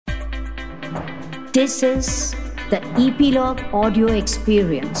This is the Epilogue audio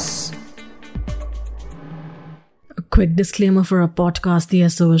experience. A quick disclaimer for our podcast, The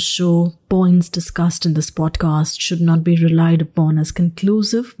SOS Show. Points discussed in this podcast should not be relied upon as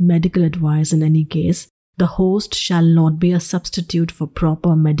conclusive medical advice in any case. The host shall not be a substitute for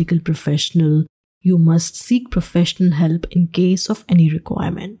proper medical professional. You must seek professional help in case of any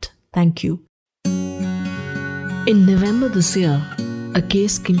requirement. Thank you. In November this year, a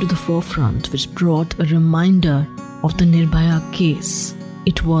case came to the forefront which brought a reminder of the Nirbhaya case.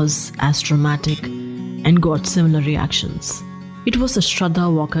 It was as traumatic and got similar reactions. It was the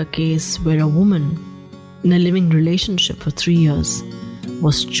SHRADDHA Walker case where a woman in a living relationship for 3 years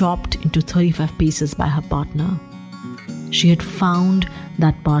was chopped into 35 pieces by her partner. She had found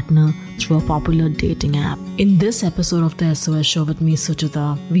that partner through a popular dating app. In this episode of the SOS Show with me,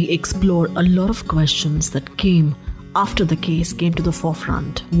 Suchita, we explore a lot of questions that came after the case came to the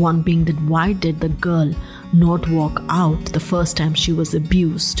forefront. One being that why did the girl not walk out the first time she was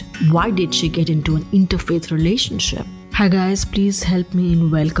abused? Why did she get into an interfaith relationship? Hi guys, please help me in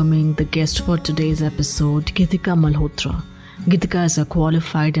welcoming the guest for today's episode, GEETIKA Malhotra. GEETIKA is a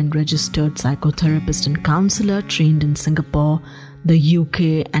qualified and registered psychotherapist and counselor trained in Singapore, the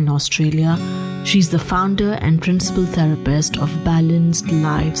UK and Australia. She's the founder and principal therapist of Balanced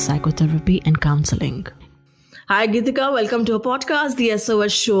Life Psychotherapy and Counseling. Hi GEETIKA, welcome to our podcast, The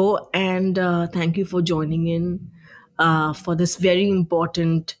SOS Show, and thank you for joining in for this very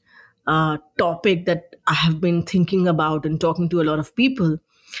important topic that I have been thinking about and talking to a lot of people,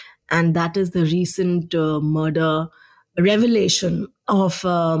 and that is the recent murder revelation of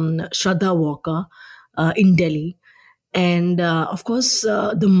SHRADDHA Walker in Delhi. And of course,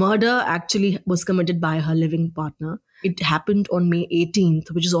 the murder actually was committed by her living partner. It happened on May 18th,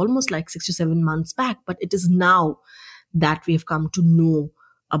 which is almost like 6 to 7 months back. But it is now that we have come to know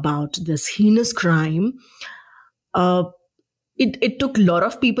about this heinous crime. It took a lot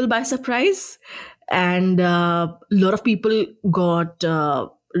of people by surprise. And a lot of people got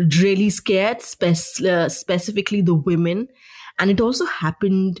really scared, specifically the women. And it also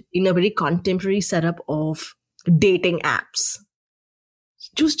happened in a very contemporary setup of dating apps.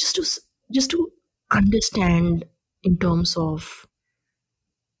 Just to understand in terms of,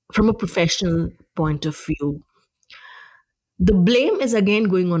 from a professional point of view, the blame is again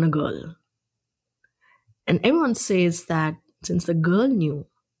going on a girl. And everyone says that since the girl knew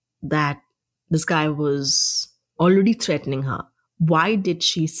that this guy was already threatening her, why did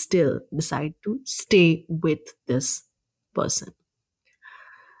she still decide to stay with this person?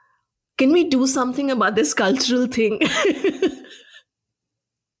 Can we do something about this cultural thing?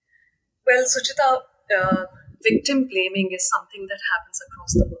 Well, Suchita, victim blaming is something that happens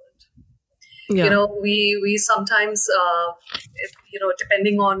across the world. Yeah. You know, we sometimes,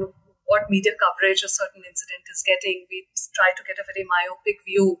 depending on what media coverage a certain incident is getting, we try to get a very myopic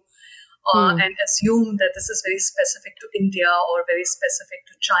view and assume that this is very specific to India or very specific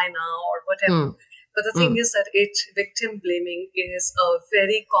to China or whatever. But the thing is that victim blaming is a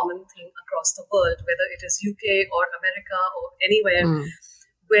very common thing across the world, whether it is UK or America or anywhere.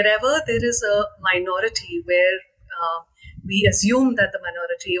 Wherever there is a minority where we assume that the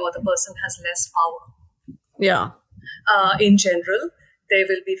minority or the person has less power. Yeah. In general, there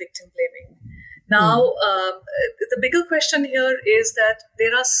will be victim blaming. Now, the bigger question here is that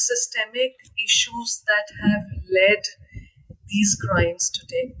there are systemic issues that have led these crimes to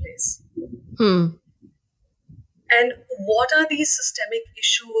take place. And what are these systemic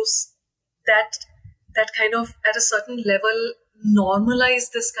issues that kind of, at a certain level, normalize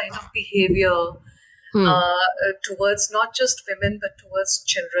this kind of behavior towards not just women, but towards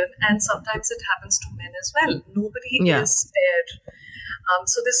children. And sometimes it happens to men as well. Nobody is spared.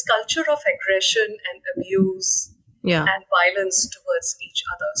 So this culture of aggression and abuse and violence towards each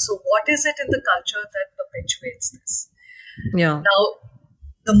other. So what is it in the culture that perpetuates this? Yeah. Now,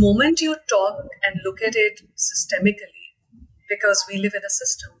 the moment you talk and look at it systemically, because we live in a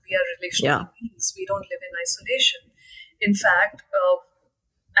system, we are relational beings, we don't live in isolation. In fact,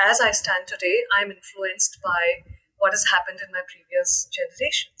 as I stand today, I'm influenced by what has happened in my previous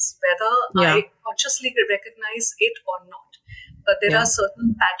generations, whether I consciously recognize it or not. But there are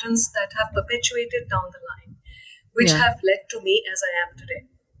certain patterns that have perpetuated down the line, which have led to me as I am today.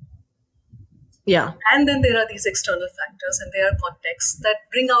 Yeah. And then there are these external factors and there are contexts that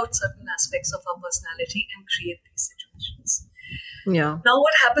bring out certain aspects of our personality and create these situations. Yeah. Now,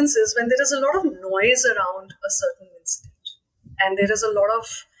 what happens is when there is a lot of noise around a certain incident and there is a lot of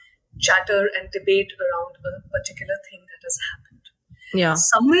chatter and debate around a particular thing that has happened,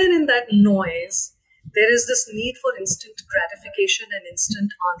 somewhere in that noise, there is this need for instant gratification and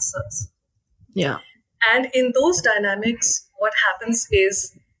instant answers. Yeah. And in those dynamics, what happens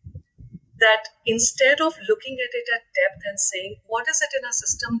is that instead of looking at it at depth and saying, what is it in our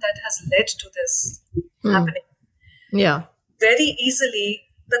system that has led to this happening? Yeah. Very easily,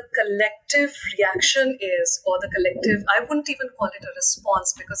 the collective reaction is, or the collective, I wouldn't even call it a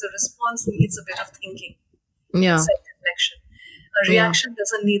response, because a response needs a bit of thinking, Yeah. self-reflection. A reaction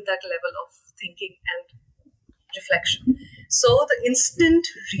doesn't need that level of thinking and reflection. So the instant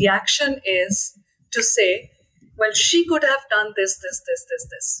reaction is to say, well, she could have done this.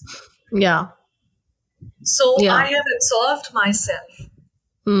 Yeah. So Yeah. I have absolved myself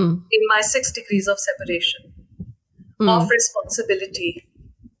in my 6 degrees of separation of responsibility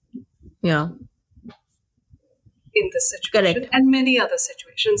Yeah. in this situation. Correct. And many other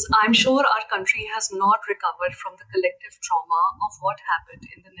situations. I'm sure our country has not recovered from the collective trauma of what happened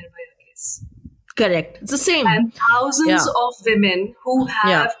in the Nirbhaya case. Correct. It's the same. And thousands of women who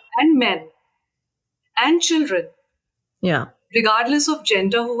have, and men, and children, regardless of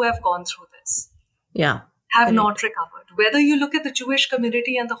gender, who have gone through this, have not recovered. Whether you look at the Jewish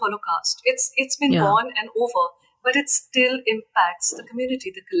community and the Holocaust, it's been gone and over, but it still impacts the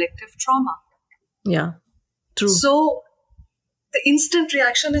community, the collective trauma. Yeah, true. So the instant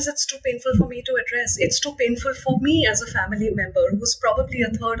reaction is, it's too painful for me to address. It's too painful for me as a family member who's probably a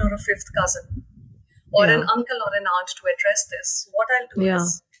third or a fifth cousin or an uncle or an aunt to address this. What I'll do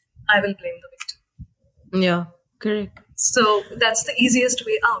is I will blame the victim. Yeah, correct. So that's the easiest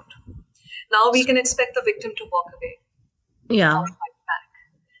way out. Now we can expect the victim to walk away or fight back.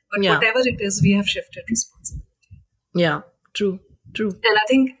 But whatever it is, we have shifted responsibility. Yeah, true. And I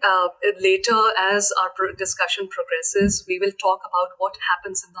think later, as our discussion progresses, we will talk about what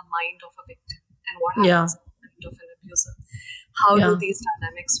happens in the mind of a victim and what happens in the mind of an abuser. How do these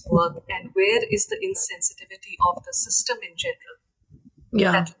dynamics work, and where is the insensitivity of the system in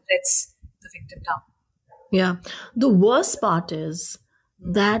general that lets the victim down? Yeah. The worst part is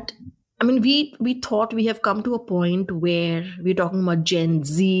that, I mean, we thought we have come to a point where we're talking about Gen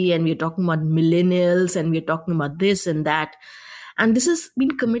Z and we're talking about millennials and we're talking about this and that. And this has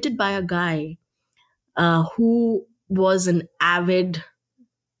been committed by a guy who was an avid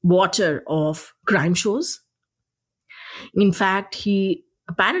watcher of crime shows. In fact, he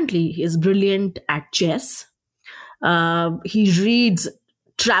apparently is brilliant at chess. He reads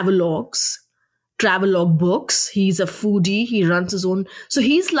travelogue books. He's a foodie. He runs his own. So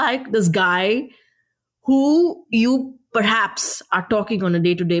he's like this guy who you perhaps are talking on a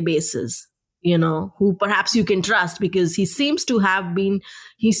day-to-day basis, who perhaps you can trust, because he seems to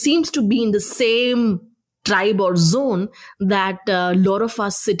be in the same tribe or zone that a lot of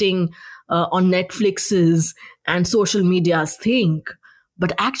us sitting on Netflixes and social medias think.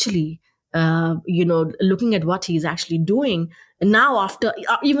 But actually, looking at what he's actually doing now,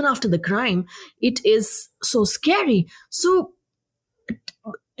 even after the crime, it is so scary. So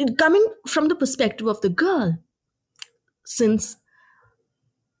coming from the perspective of the girl, since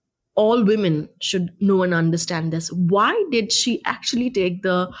all women should know and understand this, why did she actually take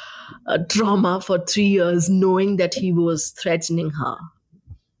the trauma for 3 years knowing that he was threatening her?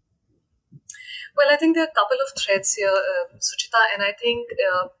 Well, I think there are a couple of threads here, Suchita, and I think,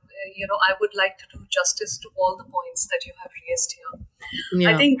 I would like to do justice to all the points that you have raised here.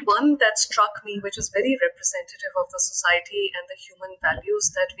 I think one that struck me, which is very representative of the society and the human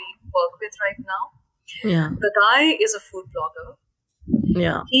values that we work with right now. Yeah. The guy is a food blogger.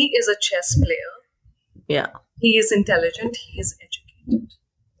 Yeah. He is a chess player. Yeah. He is intelligent. He is educated.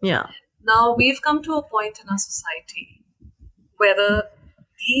 Yeah. Now, we've come to a point in our society where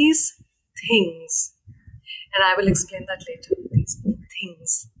these things, and I will explain that later, these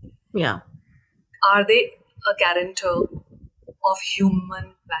things, are they a guarantor of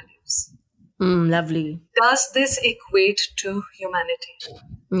human values? Lovely. Does this equate to humanity?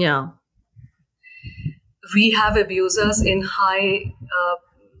 Yeah. We have abusers in high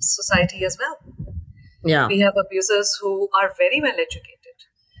society as well. Yeah. We have abusers who are very well educated,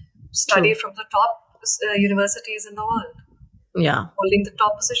 study from the top universities in the world. Yeah. Holding the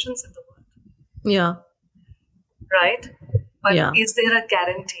top positions in the world. Yeah. Right? But is there a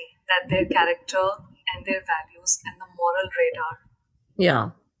guarantee that their character and their values and the moral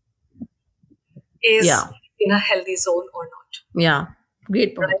radar is in a healthy zone or not? Yeah.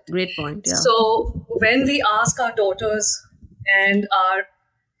 Great point. Right? Great point. Yeah. So when we ask our daughters and our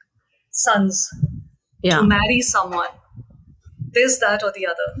sons to marry someone, this, that, or the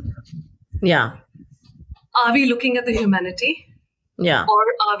other, are we looking at the humanity? Yeah. Or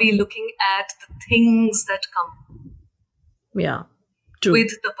are we looking at the things that come? Yeah. True.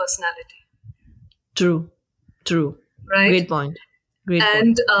 With the personality. True. Right? Great point.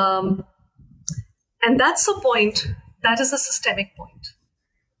 And And that's a point, that is a systemic point.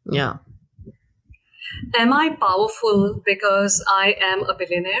 Yeah. Am I powerful because I am a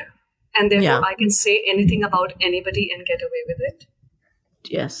billionaire and therefore I can say anything about anybody and get away with it?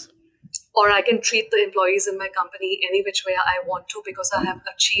 Yes. Or I can treat the employees in my company any which way I want to because I have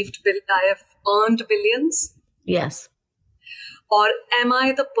I have earned billions? Yes. Or am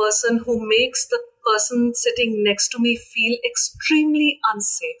I the person who makes the person sitting next to me feel extremely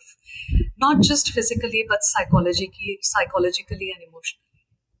unsafe? Not just physically, but psychologically and emotionally.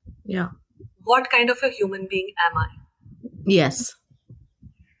 Yeah. What kind of a human being am I? Yes.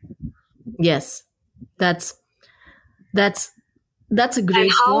 Yes. That's a great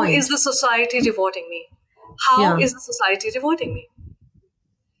And how point. is the society rewarding me? How is the society rewarding me?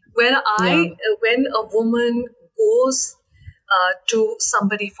 When a woman goes to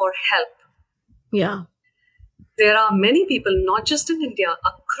somebody for help, there are many people, not just in India,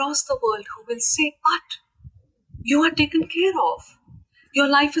 across the world, who will say, but you are taken care of. Your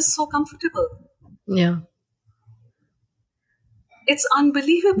life is so comfortable. Yeah. It's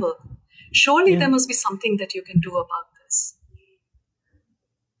unbelievable. Surely there must be something that you can do about this.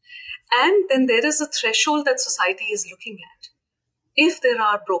 And then there is a threshold that society is looking at. If there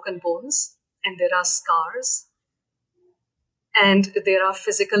are broken bones and there are scars and there are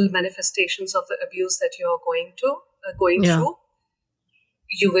physical manifestations of the abuse that you are going through,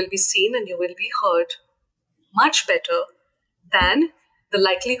 you will be seen and you will be heard much better than the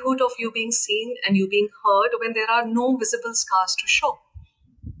likelihood of you being seen and you being heard when there are no visible scars to show.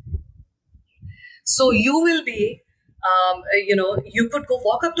 So you will be, you could go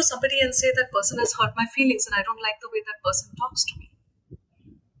walk up to somebody and say, that person has hurt my feelings and I don't like the way that person talks to me.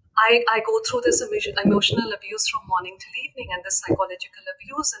 I go through this emotional abuse from morning till evening and this psychological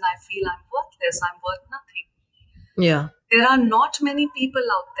abuse, and I feel I'm worthless, I'm worth nothing. Yeah. There are not many people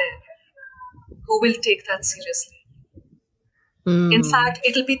out there who will take that seriously. In fact,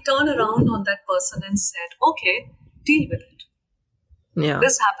 it'll be turned around on that person and said, okay, deal with it. Yeah.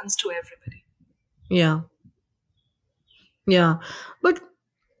 This happens to everybody. Yeah. Yeah. But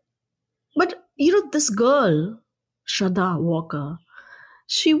this girl, SHRADDHA Walker,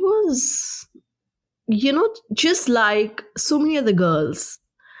 she was, just like so many other girls,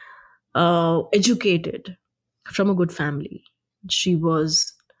 educated from a good family. She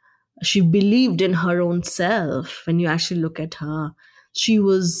believed in her own self. When you actually look at her, she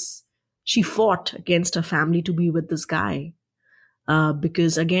fought against her family to be with this guy,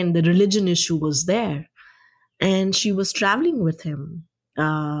 because again, the religion issue was there, and she was traveling with him.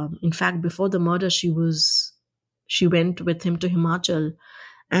 In fact, before the murder, she went with him to Himachal,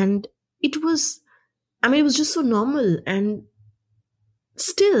 and it was just so normal. And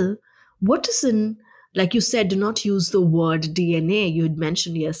still, what is in, like you said, do not use the word DNA you had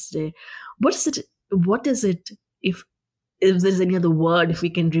mentioned yesterday. What is it if there's any other word, if we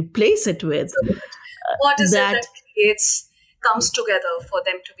can replace it with? What is it that comes together for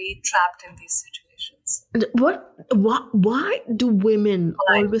them to be trapped in these situations? Why do women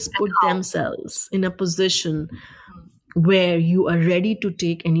always put themselves in a position where you are ready to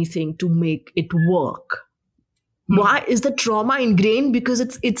take anything to make it work? Why is the trauma ingrained? Because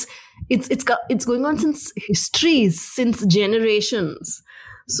it's going on since histories, since generations.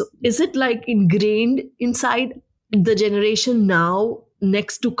 So is it like ingrained inside the generation now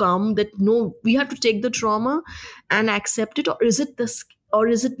next to come that no, we have to take the trauma and accept it, or is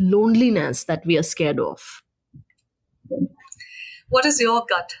it loneliness that we are scared of? What is your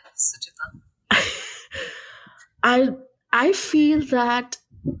gut, Sujita? I feel that,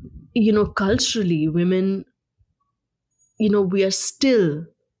 culturally, women, we are still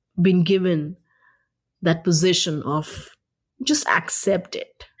being given that position of just accept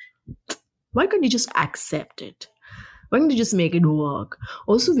it. Why can't you just accept it? Why can't you just make it work?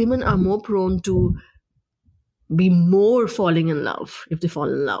 Also, women are more prone to be more falling in love. If they fall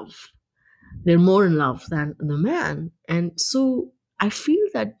in love, they're more in love than the man. And so I feel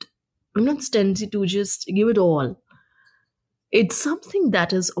that women's tendency to just give it all, it's something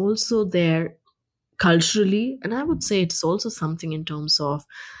that is also there culturally, and I would say it's also something in terms of,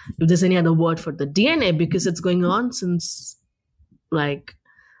 if there's any other word for the DNA, because it's going on since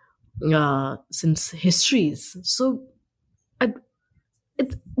since histories. So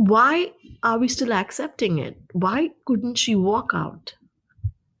why are we still accepting it? Why couldn't she walk out?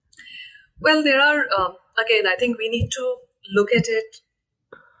 Well, there are, again, I think we need to look at it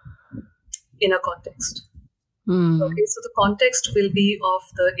in a context. Okay, so the context will be of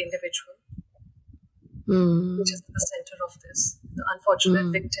the individual, which is at the center of this, the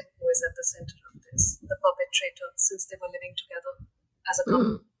unfortunate victim who is at the center of this, the perpetrator, since they were living together as a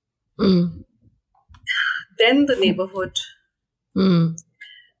couple. then the neighborhood,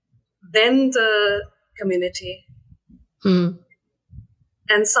 then the community, and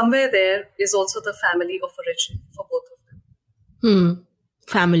somewhere there is also the family of origin for both of them.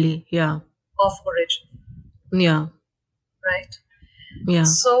 Family, yeah. Of origin. Yeah. Right? Yeah.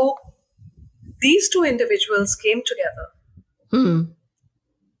 So these two individuals came together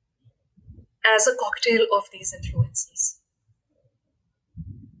as a cocktail of these influences.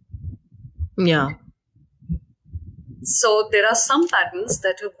 Yeah. So there are some patterns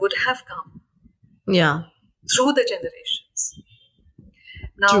that would have come through the generations.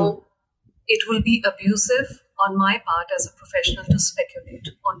 Now, it will be abusive on my part as a professional to speculate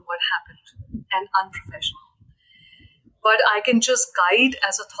on what happened and unprofessional. But I can just guide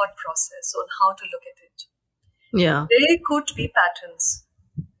as a thought process on how to look at it. Yeah. There could be patterns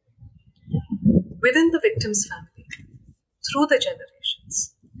within the victim's family through the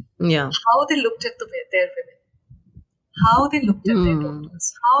generations. Yeah. How they looked at their women, how they looked at their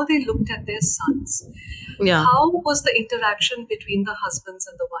daughters, how they looked at their sons. Yeah. How was the interaction between the husbands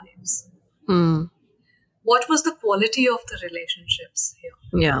and the wives? What was the quality of the relationships here?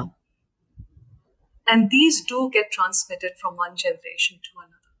 Yeah. And these do get transmitted from one generation to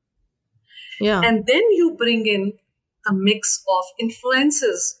another. Yeah. And then you bring in the mix of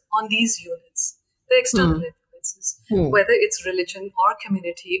influences on these units, the external influences, whether it's religion or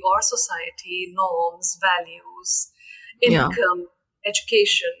community or society, norms, values, income,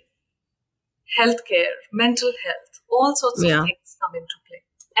 education, healthcare, mental health, all sorts of things come into play.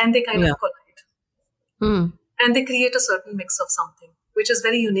 And they kind of collide. And they create a certain mix of something, which is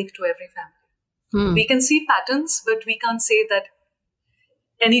very unique to every family. We can see patterns, but we can't say that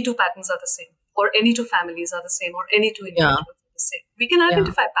any two patterns are the same, or any two families are the same, or any two individuals are the same. We can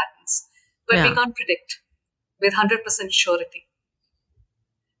identify patterns, but we can't predict with 100% surety.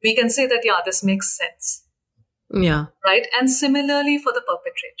 We can say that, this makes sense. Yeah. Right? And similarly for the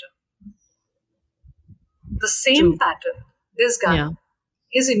perpetrator. The same pattern, this guy,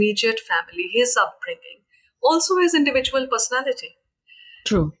 his immediate family, his upbringing, also his individual personality.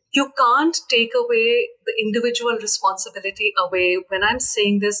 True. You can't take away the individual responsibility away. When I'm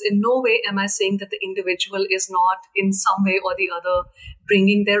saying this, in no way am I saying that the individual is not in some way or the other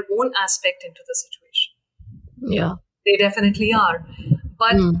bringing their own aspect into the situation. Yeah. They definitely are.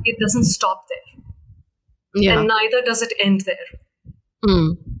 But it doesn't stop there. Yeah. And neither does it end there.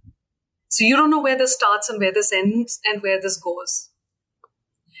 So you don't know where this starts and where this ends and where this goes.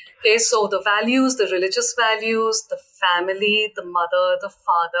 Okay, so the values, the religious values, the family, the mother, the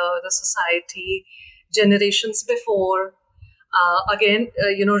father, the society, generations before,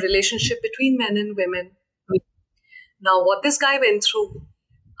 relationship between men and women. Now, what this guy went through,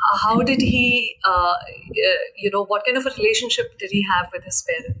 how did he, what kind of a relationship did he have with his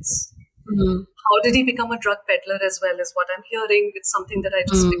parents? How did he become a drug peddler as well, is what I'm hearing. It's something that I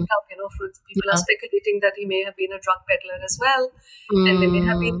just picked up, people are speculating that he may have been a drug peddler as well. And there may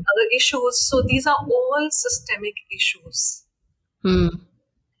have been other issues. So these are all systemic issues.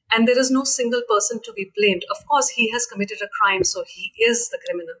 And there is no single person to be blamed. Of course, he has committed a crime, so he is the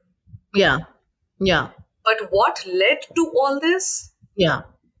criminal. Yeah. Yeah. But what led to all this? Yeah.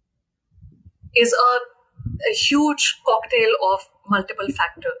 Is a huge cocktail of multiple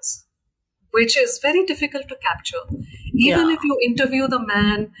factors, which is very difficult to capture. Even if you interview the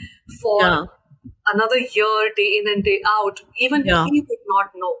man for another year, day in and day out, even he would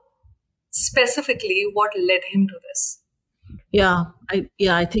not know specifically what led him to this. Yeah,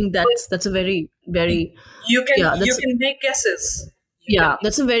 I think that's a very, very... You can make guesses.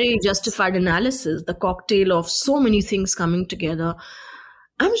 That's a very justified analysis. The cocktail of so many things coming together.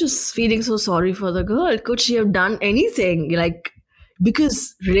 I'm just feeling so sorry for the girl. Could she have done anything?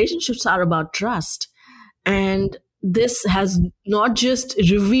 Because relationships are about trust. And this has not just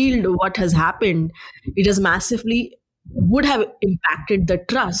revealed what has happened, it has massively would have impacted the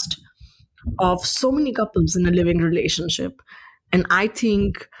trust of so many couples in a living relationship. And I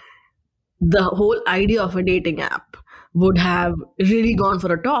think the whole idea of a dating app would have really gone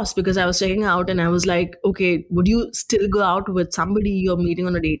for a toss, because I was checking out and I was like, okay, would you still go out with somebody you're meeting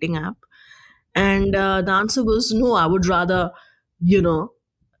on a dating app? And the answer was no, I would rather,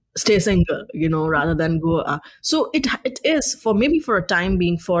 stay single, rather than go. So it is for a time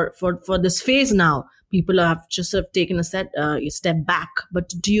being, for this phase now, people have just taken a step back. But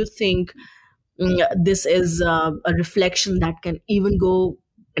do you think this is a reflection that can even go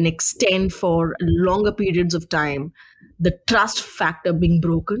and extend for longer periods of time, the trust factor being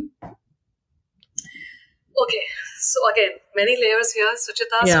broken? Okay, so again, many layers here,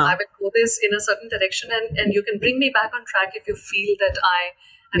 Suchita. So I will go this in a certain direction, and you can bring me back on track if you feel that I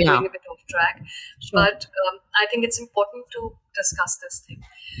I'm going a bit off track. Sure. But I think it's important to discuss this thing.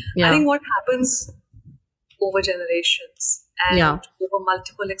 Yeah. I think what happens over generations and over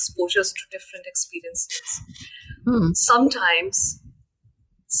multiple exposures to different experiences, sometimes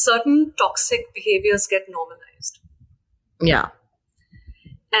certain toxic behaviors get normalized. Yeah.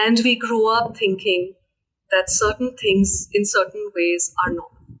 And we grow up thinking that certain things in certain ways are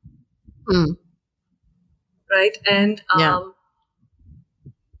normal. Right? And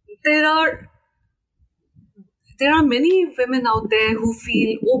there are many women out there who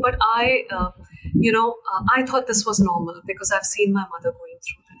feel, but I thought this was normal because I've seen my mother going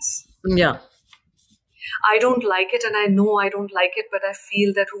through this. Yeah. I don't like it, and I know I don't like it, but I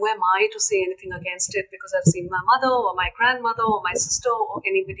feel that who am I to say anything against it, because I've seen my mother or my grandmother or my sister or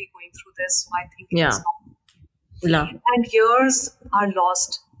anybody going through this, so I think it's normal. Yeah. And years are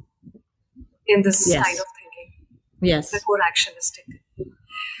lost in this kind of thinking before action is taken.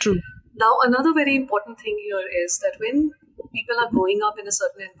 True. Now, another very important thing here is that when people are growing up in a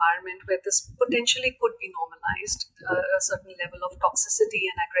certain environment where this potentially could be normalized, a certain level of toxicity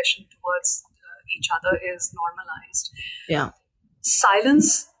and aggression towards each other is normalized. Yeah.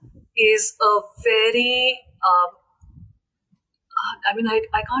 Silence is a very,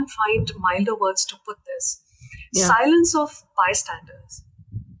 I can't find milder words to put this. Yeah. Silence of bystanders.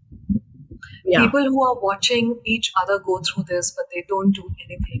 Yeah. People who are watching each other go through this, but they don't do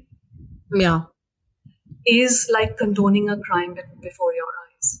anything. Yeah. Is like condoning a crime before your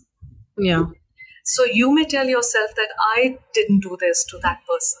eyes. Yeah. So you may tell yourself that I didn't do this to that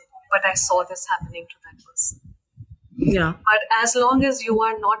person, but I saw this happening to that person. Yeah. But as long as you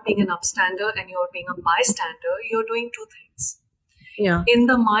are not being an upstander and you're being a bystander, you're doing two things. Yeah. In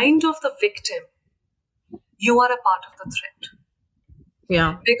the mind of the victim, you are a part of the threat.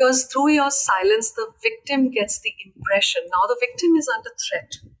 Yeah. Because through your silence, the victim gets the impression. Now the victim is under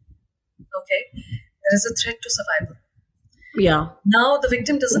threat. Okay? There is a threat to survival. Yeah. Now the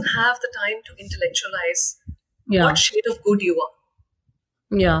victim doesn't have the time to intellectualize what shade of good you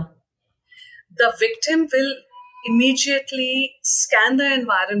are. Yeah. The victim will immediately scan the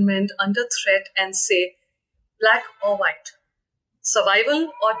environment under threat and say, black or white,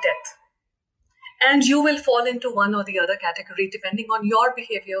 survival or death. And you will fall into one or the other category depending on your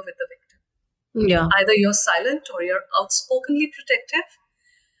behavior with the victim. Yeah. Either you're silent or you're outspokenly protective,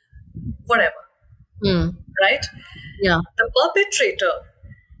 whatever. Right? Yeah. To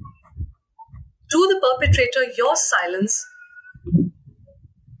the perpetrator, your silence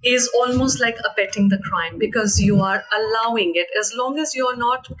is almost like abetting the crime because you are allowing it. As long as you're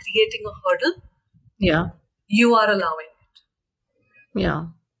not creating a hurdle, you are allowing it. Yeah.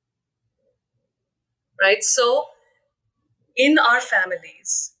 Right? So, in our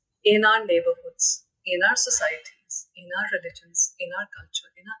families, in our neighborhoods, in our societies, in our religions, in our culture,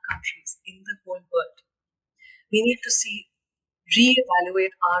 in our countries, in the whole world, we need to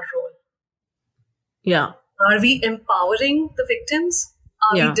reevaluate our role. Yeah. Are we empowering the victims?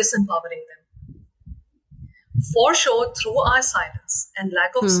 Are we disempowering them? For sure, through our silence and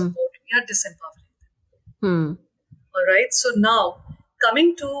lack of support, we are disempowering them. All right. So now,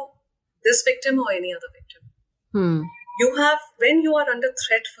 coming to this victim or any other victim, you have, when you are under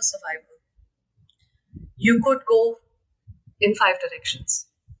threat for survival, you could go in 5 directions.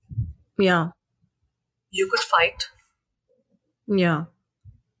 Yeah. You could fight. Yeah.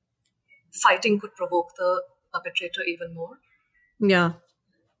 Fighting could provoke the perpetrator even more. Yeah.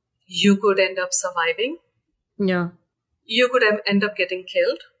 You could end up surviving. Yeah. You could end up getting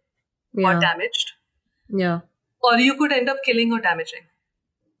killed or damaged. Yeah. Or you could end up killing or damaging.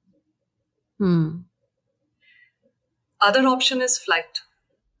 Other option is flight.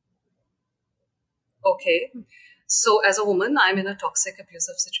 Okay. So as a woman, I'm in a toxic,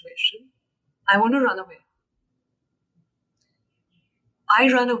 abusive situation. I want to run away.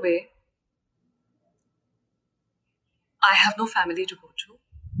 I run away. I have no family to go to.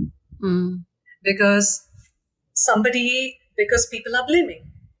 Because people are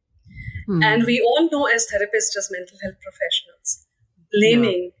blaming. And we all know as therapists, as mental health professionals,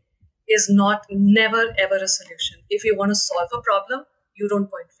 blaming is never ever a solution. If you want to solve a problem, you don't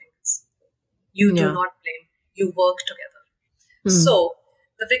point fingers. You do not blame. You work together. So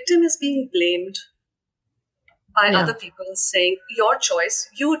the victim is being blamed by other people saying, your choice,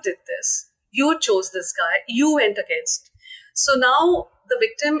 you did this, you chose this guy, you went against. So now the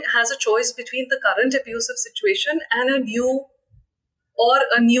victim has a choice between the current abusive situation and a new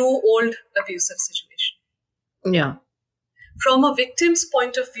old abusive situation. Yeah. From a victim's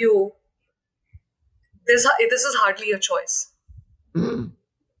point of view, this is hardly a choice.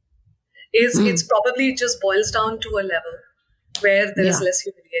 It's probably just boils down to a level where there is less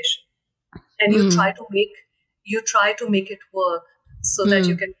humiliation. And you try to make it work so that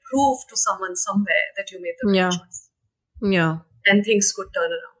you can prove to someone somewhere that you made the right choice. Yeah. And things could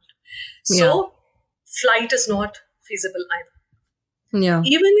turn around. So flight is not feasible either. Yeah.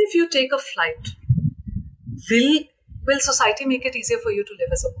 Even if you take a flight, will society make it easier for you to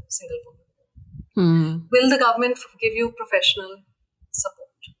live as a single woman? Will the government give you professional support?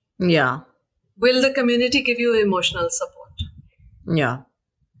 Yeah. Will the community give you emotional support? Yeah.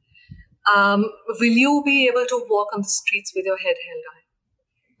 Will you be able to walk on the streets with your head held high?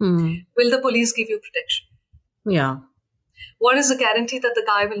 Will the police give you protection? Yeah. What is the guarantee that the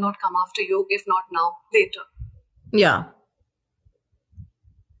guy will not come after you, if not now, later? Yeah.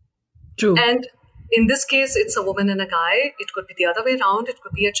 True. And in this case, it's a woman and a guy. It could be the other way around. It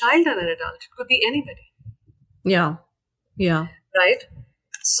could be a child and an adult. It could be anybody. Yeah. Yeah. Right?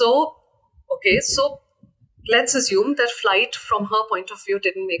 So let's assume that flight from her point of view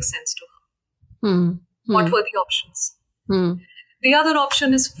didn't make sense to her. What were the options? The other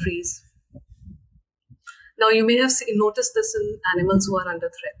option is freeze. Now, you may have noticed this in animals who are under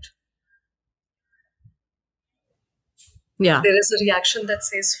threat. Yeah. There is a reaction that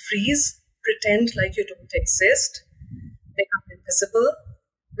says freeze, pretend like you don't exist, become invisible,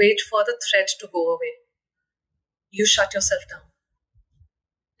 wait for the threat to go away. You shut yourself down.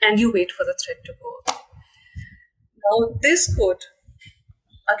 And you wait for the threat to go away. Now, this could,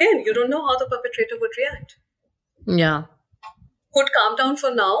 again, you don't know how the perpetrator would react. Yeah. Could calm down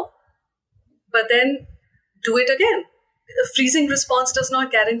for now, but then do it again. A freezing response does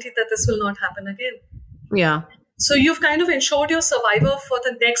not guarantee that this will not happen again. Yeah. So you've kind of ensured your survivor for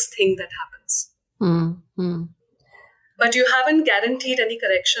the next thing that happens. But you haven't guaranteed any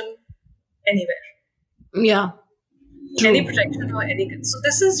correction anywhere. Yeah. True. Any protection or any... So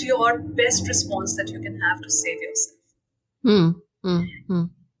this is your best response that you can have to save yourself.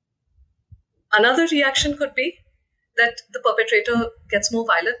 Another reaction could be that the perpetrator gets more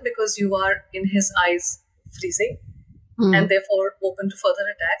violent because you are, in his eyes, freezing and therefore open to further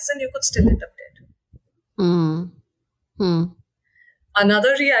attacks, and you could still end up dead.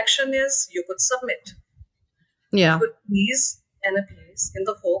 Another reaction is you could submit. Yeah. You could please and appease in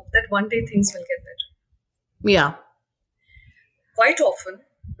the hope that one day things will get better. Yeah. Quite often,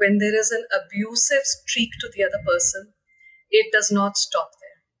 when there is an abusive streak to the other person, it does not stop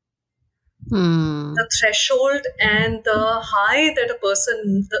there. The threshold and the high that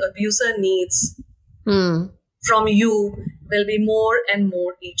the abuser needs from you will be more and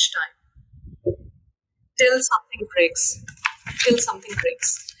more each time. Till something breaks.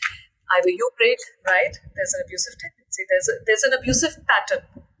 Either you break, right? There's an abusive tendency. There's an abusive pattern.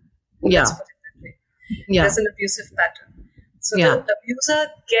 Yeah. Let's put it that way. Yeah. There's an abusive pattern. So the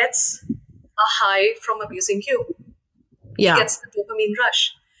abuser gets a high from abusing you. Yeah. He gets the dopamine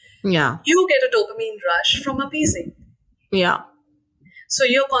rush. Yeah. You get a dopamine rush from appeasing. Yeah. So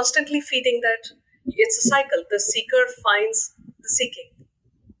you're constantly feeding that. It's a cycle. The seeker finds the seeking.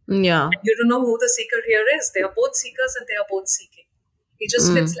 Yeah. And you don't know who the seeker here is. They are both seekers and they are both seeking. It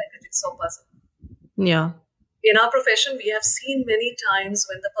just fits like a jigsaw puzzle. Yeah. In our profession, we have seen many times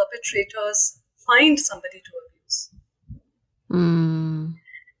when the perpetrators find somebody to abuse.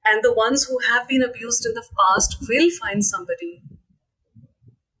 And the ones who have been abused in the past will find somebody,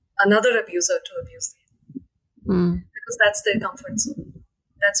 another abuser, to abuse them. Because that's their comfort zone.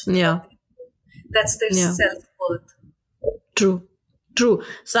 That's that's their self-worth. True.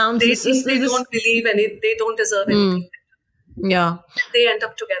 Sounds. They think they don't believe they don't deserve anything. Yeah. They end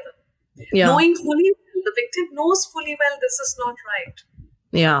up together. Yeah. Knowing fully well, the victim knows fully well this is not right.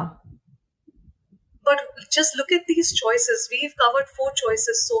 Yeah. But just look at these choices. We've covered 4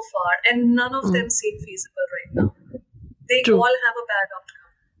 choices so far, and none of them seem feasible right now. They all have a bad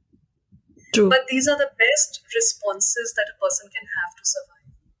outcome. True. But these are the best responses that a person can have to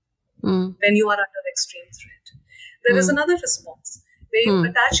survive when you are under extreme threat. There is another response where you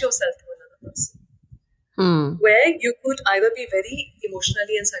attach yourself to another person, where you could either be very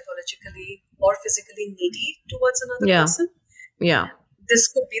emotionally and psychologically or physically needy towards another person. Yeah. This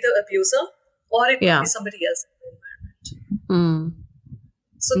could be the abuser, or it could be somebody else in the environment.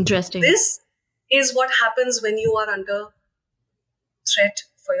 So interesting. This is what happens when you are under threat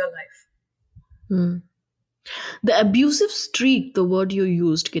for your life. The abusive streak, the word you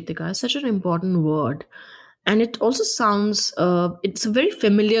used, Geetika, is such an important word. And it also sounds, it's a very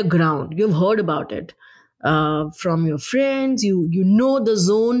familiar ground. You've heard about it from your friends. You know the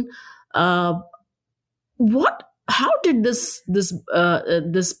zone. How did this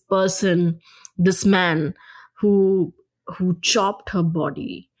person, this man who chopped her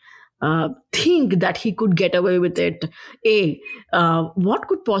body, think that he could get away with it. What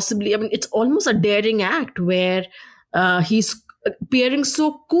could possibly, I mean, it's almost a daring act where he's appearing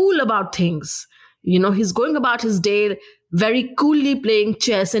so cool about things. He's going about his day very coolly playing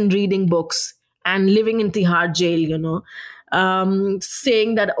chess and reading books and living in Tihar jail,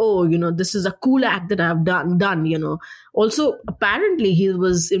 saying that, this is a cool act that I've done. Also, apparently he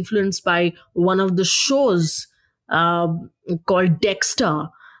was influenced by one of the shows called Dexter.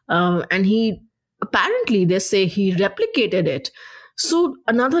 And apparently they say he replicated it. So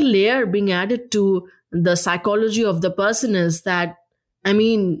another layer being added to the psychology of the person is that, I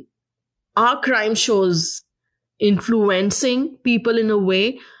mean, are crime shows influencing people in a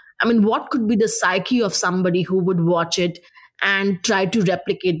way? I mean, what could be the psyche of somebody who would watch it and try to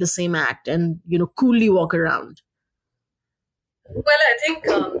replicate the same act and, coolly walk around? Well, I think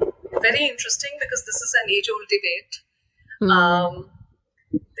very interesting, because this is an age-old debate.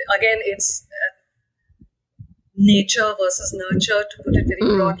 Again, it's nature versus nurture, to put it very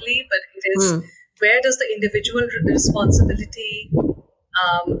broadly, but it is where does the individual responsibility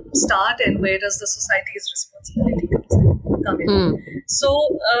start and where does the society's responsibility come in?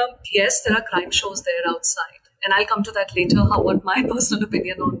 So, yes, there are crime shows there outside, and I'll come to that later, what my personal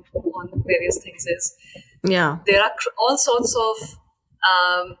opinion on various things is. Yeah. There are all sorts of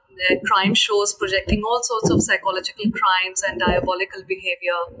crime shows projecting all sorts of psychological crimes and diabolical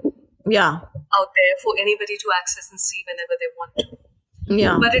behavior out there for anybody to access and see whenever they want to.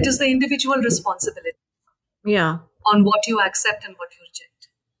 Yeah. But it is the individual responsibility on what you accept and what you reject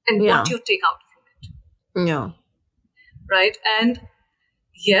and what you take out from it. Yeah. Right? And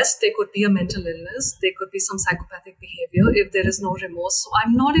yes, there could be a mental illness. There could be some psychopathic behavior if there is no remorse. So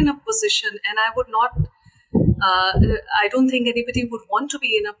I'm not in a position, and I would not I don't think anybody would want to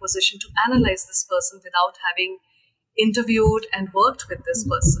be in a position to analyze this person without having interviewed and worked with this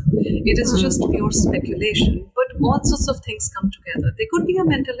person. It is just pure speculation, but all sorts of things come together. There could be a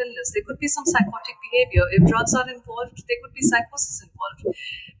mental illness, there could be some psychotic behavior. If drugs are involved, there could be psychosis involved.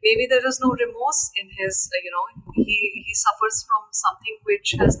 Maybe there is no remorse in his, he suffers from something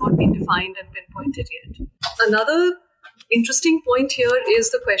which has not been defined and pinpointed yet. Another interesting point here is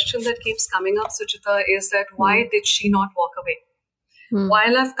the question that keeps coming up, Suchita, is that why did she not walk away?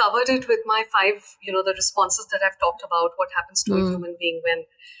 While I've covered it with my 5, the responses that I've talked about, what happens to a human being when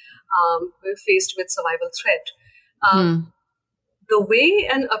we're faced with survival threat. The way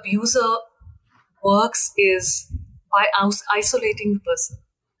an abuser works is by isolating the person.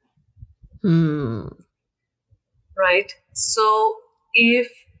 Right? So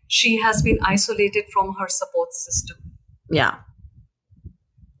if she has been isolated from her support system. Yeah.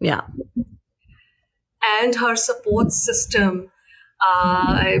 And her support system,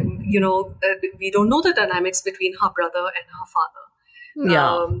 we don't know the dynamics between her brother and her father.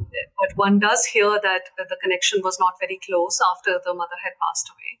 But one does hear that the connection was not very close after the mother had passed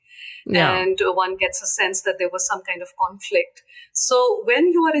away. And one gets a sense that there was some kind of conflict. So when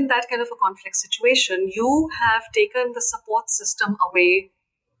you are in that kind of a conflict situation, you have taken the support system away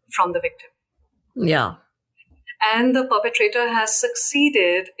from the victim. Yeah. And the perpetrator has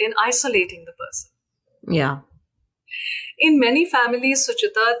succeeded in isolating the person. Yeah. In many families,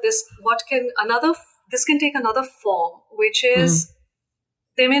 Suchita, this can take another form, which is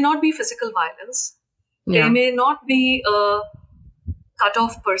there may not be physical violence. There may not be a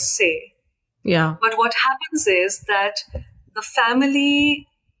cutoff per se. Yeah. But what happens is that the family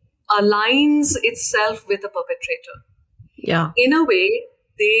aligns itself with the perpetrator. Yeah. In a way,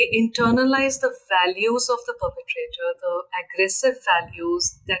 they internalize the values of the perpetrator, the aggressive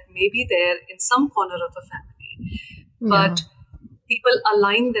values that may be there in some corner of the family. But people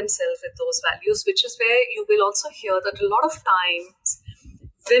align themselves with those values, which is where you will also hear that a lot of times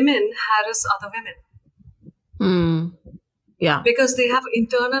women harass other women. Yeah. Because they have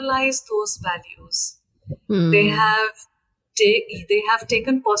internalized those values. They have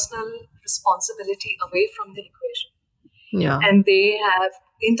taken personal responsibility away from the equation. Yeah. And they have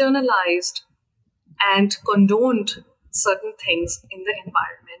internalized and condoned certain things in the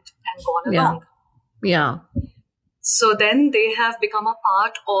environment and gone along. Yeah. So then they have become a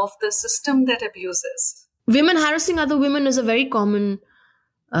part of the system that abuses. Women harassing other women is a very common,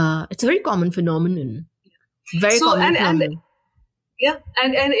 it's a very common phenomenon. Very common phenomenon.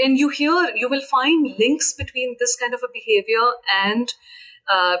 And you will find links between this kind of a behavior and,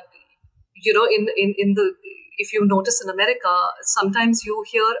 if you notice in America, sometimes you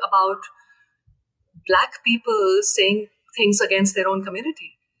hear about Black people saying things against their own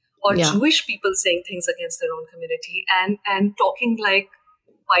community, or Jewish people saying things against their own community and talking like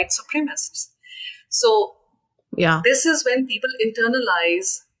white supremacists. So this is when people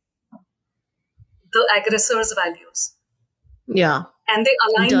internalize the aggressor's values. Yeah. And they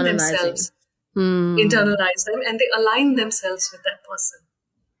align Internalizing. themselves, internalize them, and they align themselves with that person.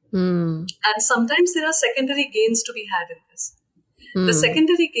 And sometimes there are secondary gains to be had in this. The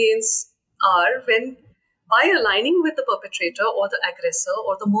secondary gains are when, by aligning with the perpetrator or the aggressor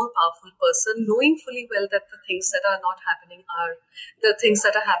or the more powerful person, knowing fully well that the things that are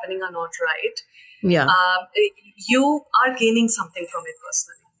happening are not right, you are gaining something from it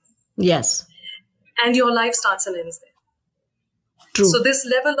personally. Yes. And your life starts and ends there. True. So this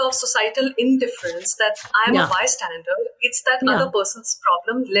level of societal indifference that I'm a bystander, it's that other person's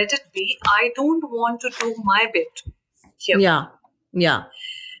problem, let it be. I don't want to do my bit here. Yeah.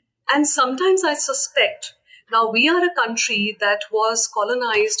 And sometimes I suspect, now we are a country that was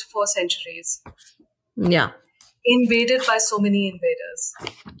colonized for centuries. Yeah. Invaded by so many invaders.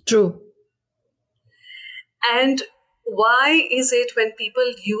 True. And why is it when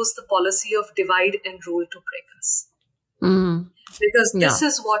people use the policy of divide and rule to break us? Because this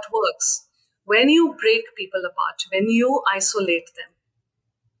is what works. When you break people apart, when you isolate them,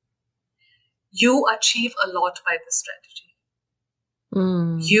 you achieve a lot by this strategy.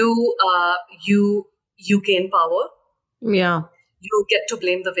 You gain power. Yeah. You get to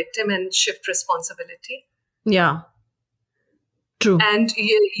blame the victim and shift responsibility. Yeah. True. And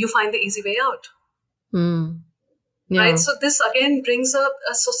you find the easy way out. Right? So this again brings up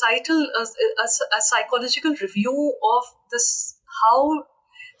a societal, a psychological review of this, how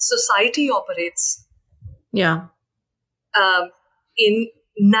society operates. Yeah. In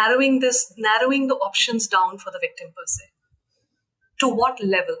narrowing the options down for the victim per se. To what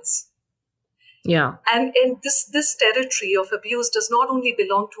levels? Yeah. And this territory of abuse does not only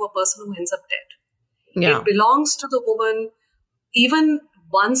belong to a person who ends up dead. Yeah. It belongs to the woman even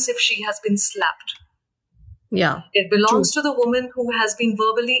once if she has been slapped. Yeah. It belongs to the woman who has been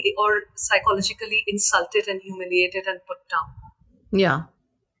verbally or psychologically insulted and humiliated and put down. Yeah.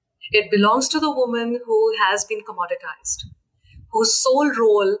 It belongs to the woman who has been commoditized, whose sole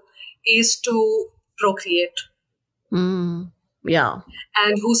role is to procreate. Yeah.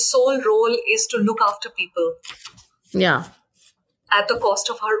 And whose sole role is to look after people. Yeah. At the cost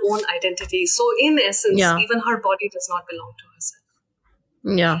of her own identity. So in essence, even her body does not belong to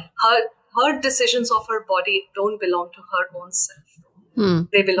herself. Yeah. Her decisions of her body don't belong to her own self.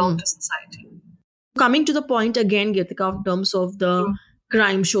 They belong to society. Coming to the point again, Geetika, in terms of the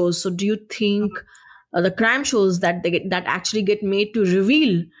crime shows. So do you think the crime shows that that actually get made to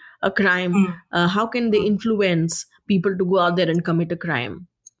reveal a crime, how can they influence people to go out there and commit a crime?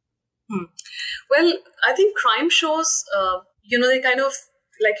 Well, I think crime shows, they kind of,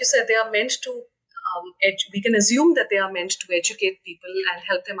 like you said, they are meant to, we can assume that they are meant to educate people and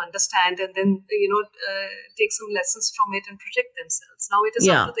help them understand and then, take some lessons from it and protect themselves. Now it is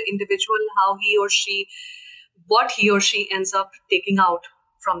up to the individual how what he or she ends up taking out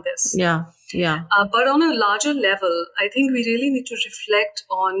from this. Yeah. But on a larger level, I think we really need to reflect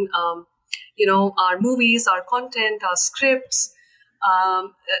on, our movies, our content, our scripts,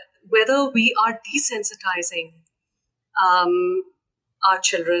 whether we are desensitizing our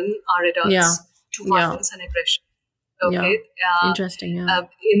children, our adults to violence and aggression. Okay, interesting.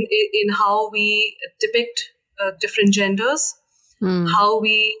 In how we depict different genders, how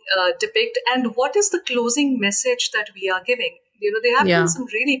we depict, and what is the closing message that we are giving. There have been some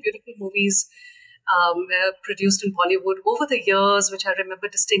really beautiful movies produced in Bollywood over the years, which I remember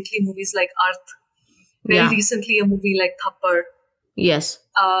distinctly. Movies like Arth, very recently a movie like Thappad. Yes.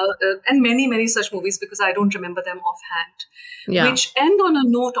 And many, many such movies, because I don't remember them offhand, which end on a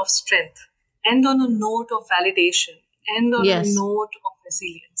note of strength, end on a note of validation, end on a note of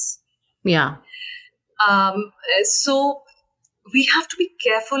resilience. Yeah. So we have to be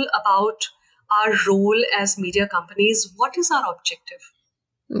careful about our role as media companies. What is our objective?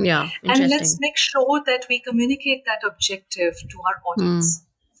 Yeah. And let's make sure that we communicate that objective to our audience.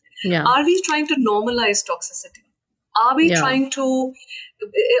 Are we trying to normalize toxicity? Are we trying to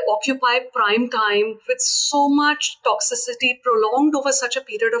occupy prime time with so much toxicity prolonged over such a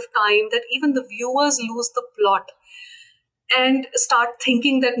period of time that even the viewers lose the plot and start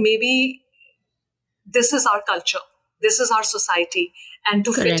thinking that maybe this is our culture, this is our society, and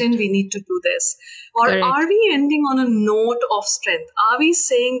to fit in, we need to do this? Or are we ending on a note of strength? Are we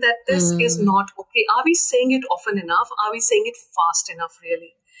saying that this is not okay? Are we saying it often enough? Are we saying it fast enough,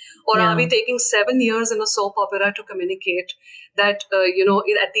 really? Or are we taking 7 years in a soap opera to communicate that,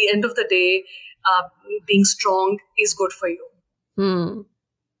 at the end of the day, being strong is good for you?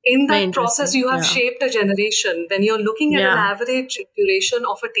 In that process, you have shaped a generation. When you're looking at an average duration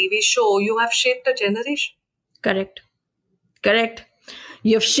of a TV show, you have shaped a generation. Correct.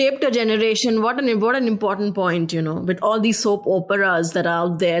 You have shaped a generation. What an important point, with all these soap operas that are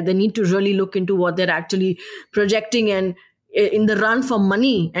out there. They need to really look into what they're actually projecting, and in the run for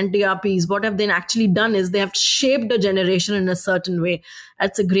money and TRPs, what have they actually done is they have shaped a generation in a certain way.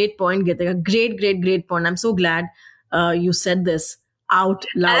 That's a great point, Geetika. Great point. I'm so glad you said this out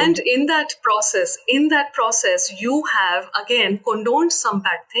loud. And in that process, you have again condoned some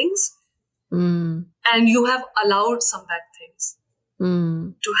bad things, and you have allowed some bad things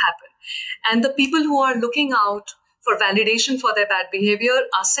to happen. And the people who are looking out for validation for their bad behavior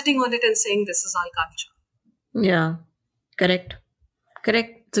are sitting on it and saying, this is our culture. Yeah, correct.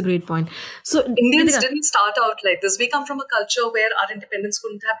 It's a great point. So Indians didn't start out like this. We come from a culture where our independence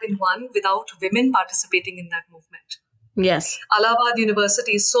couldn't have been won without women participating in that movement. Yes. Allahabad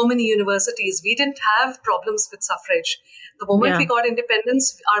University, so many universities, we didn't have problems with suffrage. The moment we got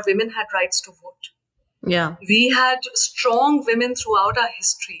independence, our women had rights to vote. Yeah. We had strong women throughout our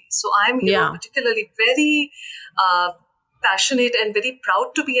history. So I'm particularly very passionate and very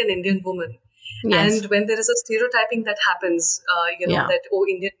proud to be an Indian woman. Yes. And when there is a stereotyping that happens, that,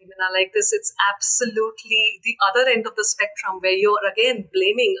 Indian women are like this, it's absolutely the other end of the spectrum where you're again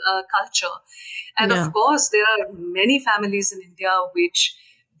blaming culture. And of course, there are many families in India which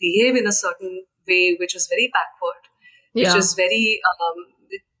behave in a certain way, which is very backward, which is very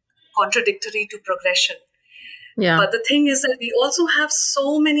contradictory to progression. Yeah. But the thing is that we also have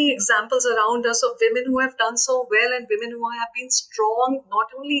so many examples around us of women who have done so well and women who have been strong, not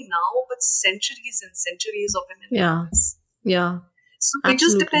only now, but centuries and centuries of women. Yeah. So it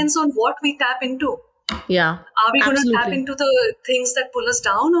just depends on what we tap into. Yeah. Are we going to tap into the things that pull us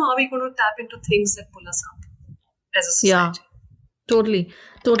down, or are we going to tap into things that pull us up as a society? Yeah,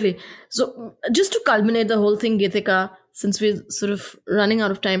 totally. So just to culminate the whole thing, Geetika, since we're sort of running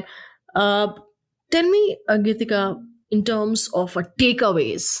out of time, tell me, Geetika, in terms of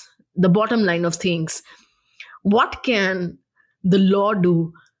takeaways, the bottom line of things, what can the law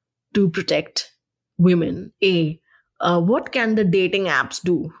do to protect women? What can the dating apps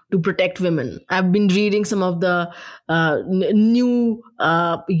do to protect women? I've been reading some of the new,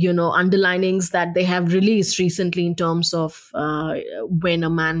 underlinings that they have released recently in terms of when a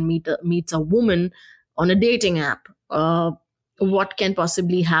man meets a woman on a dating app. What can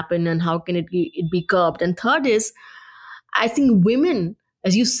possibly happen and how can it be curbed? And third is, I think women,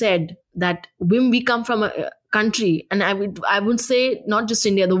 as you said, that when we come from a country, and I would say not just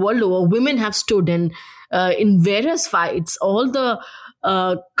India, the world over, women have stood in various fights, all the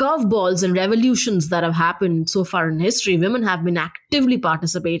curveballs and revolutions that have happened so far in history. Women have been actively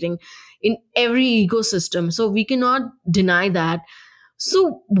participating in every ecosystem. So we cannot deny that.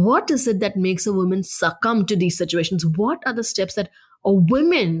 So what is it that makes a woman succumb to these situations? What are the steps that a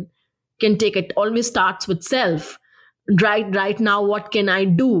woman can take? It always starts with self. Right now, what can I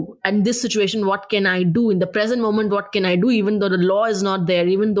do? And this situation, what can I do? In the present moment, what can I do? Even though the law is not there,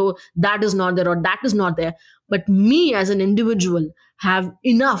 even though that is not there or that is not there. But me as an individual have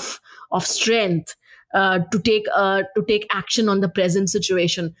enough of strength to take action on the present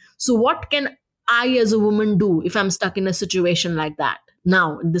situation. So what can I as a woman do if I'm stuck in a situation like that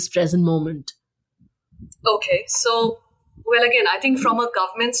now in this present moment? Okay, so, well, again, I think from a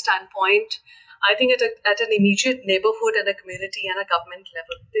government standpoint, I think at an immediate neighborhood and a community and a government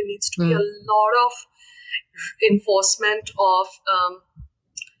level, there needs to be a lot of enforcement of,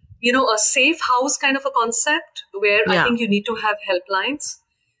 a safe house kind of a concept where I think you need to have helplines,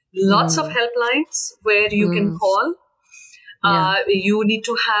 lots of helplines where you can call. You need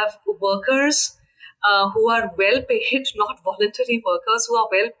to have workers who are well paid, not voluntary workers, who are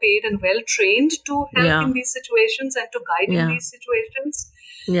well paid and well trained to help in these situations and to guide in these situations.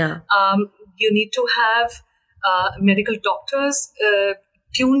 You need to have medical doctors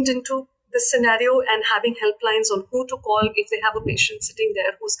tuned into this scenario and having helplines on who to call if they have a patient sitting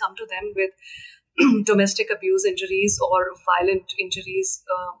there who's come to them with domestic abuse injuries or violent injuries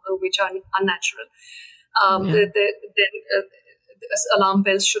which are unnatural. Then alarm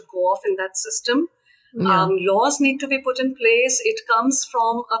bells should go off in that system. Laws need to be put in place. It comes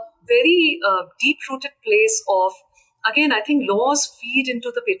from a very deep-rooted place of, again, I think laws feed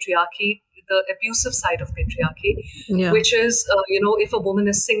into the patriarchy, the abusive side of patriarchy, which is, if a woman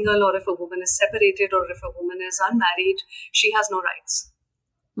is single or if a woman is separated or if a woman is unmarried, she has no rights.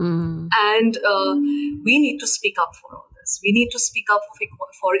 And we need to speak up for all this. We need to speak up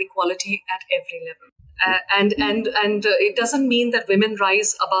for equality at every level. And it doesn't mean that women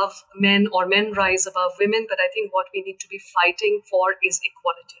rise above men or men rise above women, but I think what we need to be fighting for is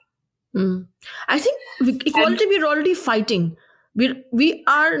equality. I think equality we're already fighting. We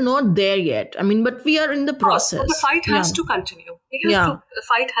are not there yet. I mean, but we are in the process. So the fight has to continue. The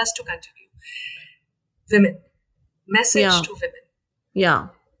fight has to continue. Women. Message to women. Yeah.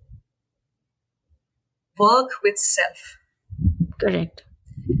 Work with self. Correct.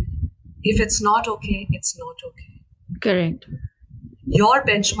 If it's not okay, it's not okay. Correct. Your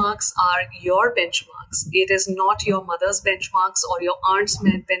benchmarks are your benchmarks. It is not your mother's benchmarks or your aunt's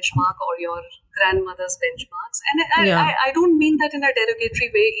benchmark or your grandmother's benchmarks. And I don't mean that in a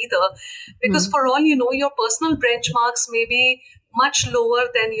derogatory way either, because for all you know, your personal benchmarks may be much lower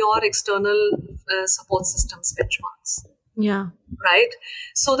than your external support system's benchmarks. Yeah. Right?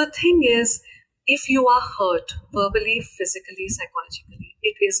 So the thing is, if you are hurt verbally, physically, psychologically,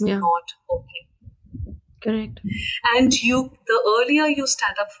 it is not okay. Correct. And the earlier you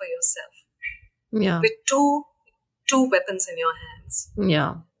stand up for yourself, with two weapons in your hands.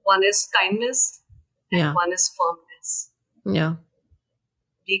 Yeah. One is kindness, and one is firmness. Yeah.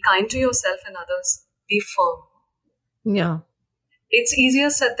 Be kind to yourself and others. Be firm. Yeah. It's easier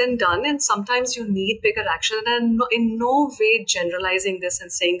said than done, and sometimes you need bigger action. And in no way generalizing this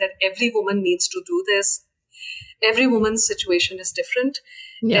and saying that every woman needs to do this. Every woman's situation is different.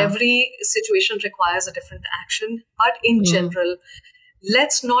 Yeah. Every situation requires a different action. But in general,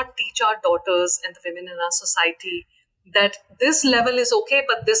 let's not teach our daughters and the women in our society that this level is okay,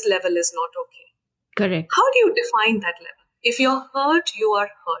 but this level is not okay. Correct. How do you define that level? If you're hurt, you are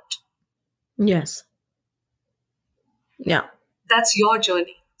hurt. Yes. Yeah. That's your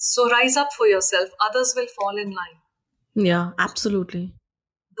journey. So rise up for yourself. Others will fall in line. Yeah, absolutely.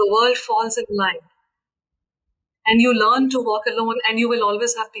 The world falls in line. And you learn to walk alone, and you will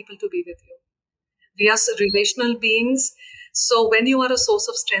always have people to be with you. We are relational beings. So when you are a source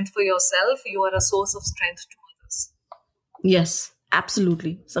of strength for yourself, you are a source of strength to others. Yes,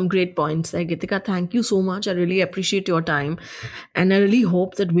 absolutely. Some great points there, Geetika. Thank you so much. I really appreciate your time. And I really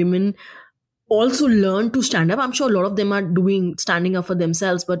hope that women also learn to stand up. I'm sure a lot of them are standing up for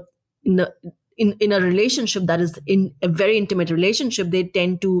themselves, but in a relationship that is in a very intimate relationship, they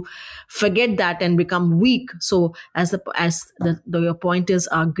tend to forget that and become weak. So your pointers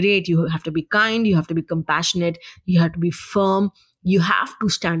are great. You have to be kind, you have to be compassionate, you have to be firm, you have to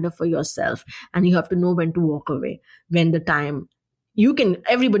stand up for yourself, and you have to know when to walk away. When the time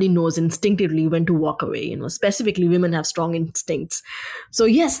everybody knows instinctively when to walk away, specifically women have strong instincts. So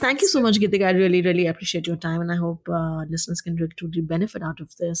yes, thank you so much, Geetika. I really, really appreciate your time, and I hope listeners can really benefit out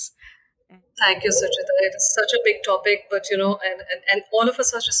of this. Thank you, SHRADDHA. It is such a big topic, but and all of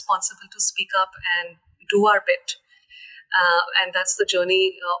us are responsible to speak up and do our bit. And that's the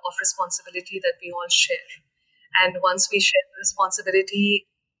journey of responsibility that we all share. And once we share the responsibility,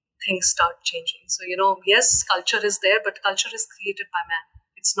 things start changing. So, yes, culture is there, but culture is created by man.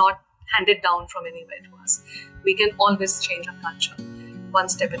 It's not handed down from anywhere to us. We can always change our culture, one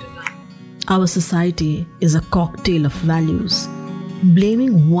step at a time. Our society is a cocktail of values.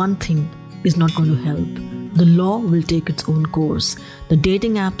 Blaming one thing is not going to help. The law will take its own course. The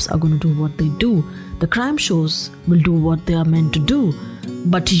dating apps are going to do what they do. The crime shows will do what they are meant to do.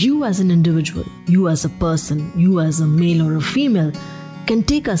 But you as an individual, you as a person, you as a male or a female, can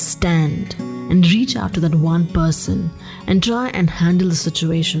take a stand and reach out to that one person and try and handle the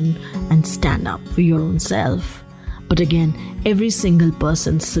situation and stand up for your own self. But again, every single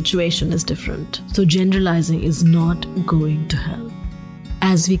person's situation is different. So generalizing is not going to help.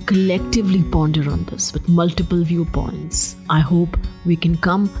 As we collectively ponder on this with multiple viewpoints, I hope we can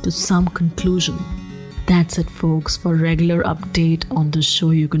come to some conclusion. That's it, folks. For regular update on the show,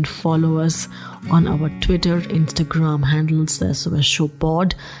 you can follow us on our Twitter, Instagram handles, the SOS Show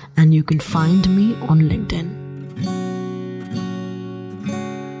Pod, and you can find me on LinkedIn.